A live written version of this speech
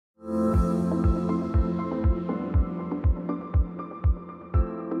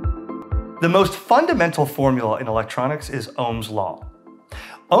The most fundamental formula in electronics is Ohm's law.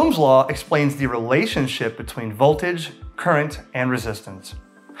 Ohm's law explains the relationship between voltage, current, and resistance.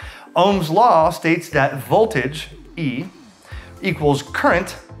 Ohm's law states that voltage, E, equals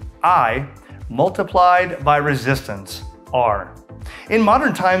current, I, multiplied by resistance, R. In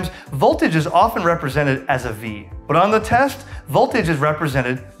modern times, voltage is often represented as a V, but on the test, voltage is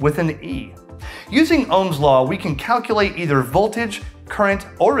represented with an E. Using Ohm's law, we can calculate either voltage, current,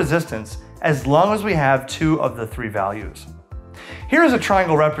 or resistance as long as we have two of the three values. Here is a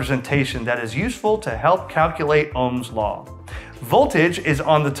triangle representation that is useful to help calculate Ohm's law. Voltage is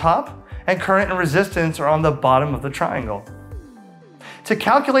on the top, and current and resistance are on the bottom of the triangle. To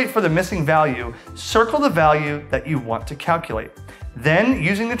calculate for the missing value, circle the value that you want to calculate. Then,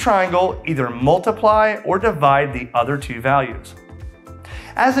 using the triangle, either multiply or divide the other two values.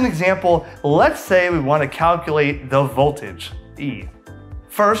 As an example, let's say we want to calculate the voltage, E.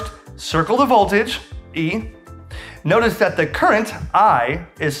 First, circle the voltage, E. Notice that the current, I,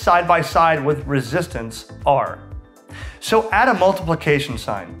 is side by side with resistance, R. So add a multiplication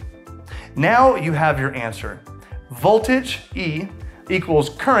sign. Now you have your answer. Voltage, E, equals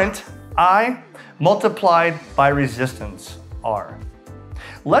current, I, multiplied by resistance, R.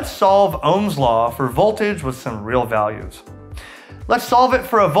 Let's solve Ohm's law for voltage with some real values. Let's solve it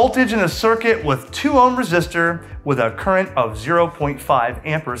for a voltage in a circuit with 2 ohm resistor with a current of 0.5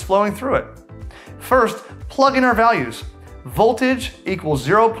 amperes flowing through it. First, plug in our values. Voltage equals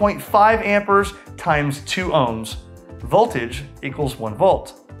 0.5 amperes times 2 ohms. Voltage equals 1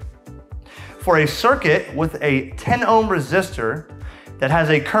 volt. For a circuit with a 10 ohm resistor that has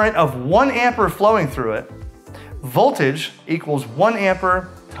a current of 1 ampere flowing through it, voltage equals 1 ampere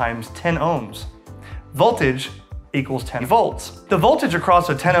times 10 ohms. Voltage equals 10 volts. The voltage across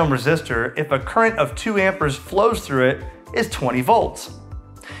a 10 ohm resistor, if a current of 2 amperes flows through it, is 20 volts.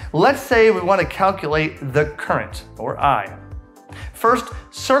 Let's say we want to calculate the current, or I. First,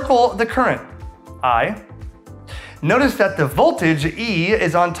 circle the current, I. Notice that the voltage, E,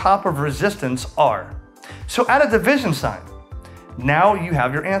 is on top of resistance, R. So add a division sign. Now you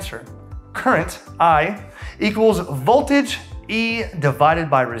have your answer. Current, I, equals voltage, E, divided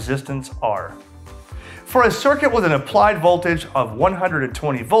by resistance, R. For a circuit with an applied voltage of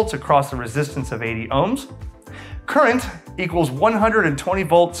 120 volts across a resistance of 80 ohms, current equals 120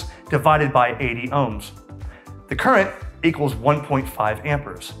 volts divided by 80 ohms. The current equals 1.5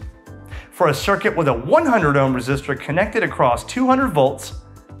 amperes. For a circuit with a 100 ohm resistor connected across 200 volts,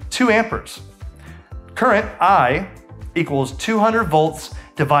 2 amperes. Current, I, equals 200 volts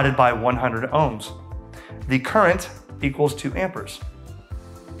divided by 100 ohms. The current equals 2 amperes.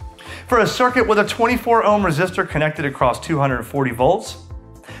 For a circuit with a 24 ohm resistor connected across 240 volts,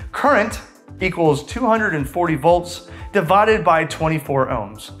 current equals 240 volts divided by 24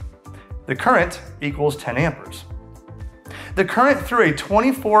 ohms. The current equals 10 amperes. The current through a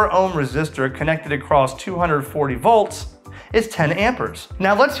 24 ohm resistor connected across 240 volts is 10 amperes.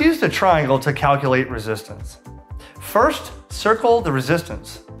 Now let's use the triangle to calculate resistance. First, circle the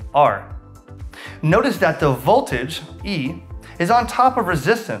resistance, R. Notice that the voltage, E, is on top of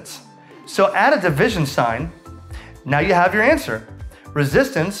resistance, so add a division sign. Now you have your answer.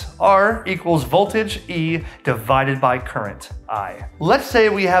 Resistance, R, equals voltage, E, divided by current, I. Let's say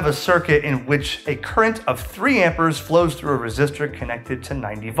we have a circuit in which a current of 3 amperes flows through a resistor connected to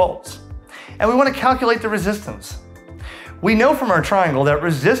 90 volts. And we want to calculate the resistance. We know from our triangle that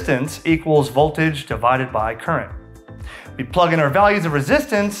resistance equals voltage divided by current. We plug in our values of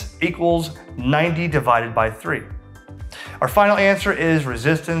resistance equals 90 divided by 3. Our final answer is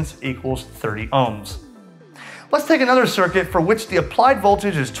resistance equals 30 ohms. Let's take another circuit for which the applied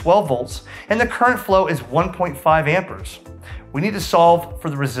voltage is 12 volts and the current flow is 1.5 amperes. We need to solve for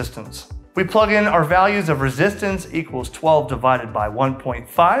the resistance. We plug in our values of resistance equals 12 divided by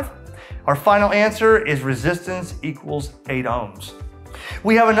 1.5. Our final answer is resistance equals 8 ohms.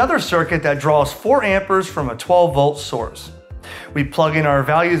 We have another circuit that draws 4 amperes from a 12 volt source. We plug in our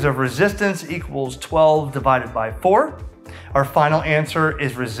values of resistance equals 12 divided by 4. Our final answer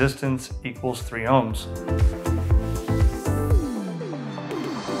is resistance equals 3 ohms.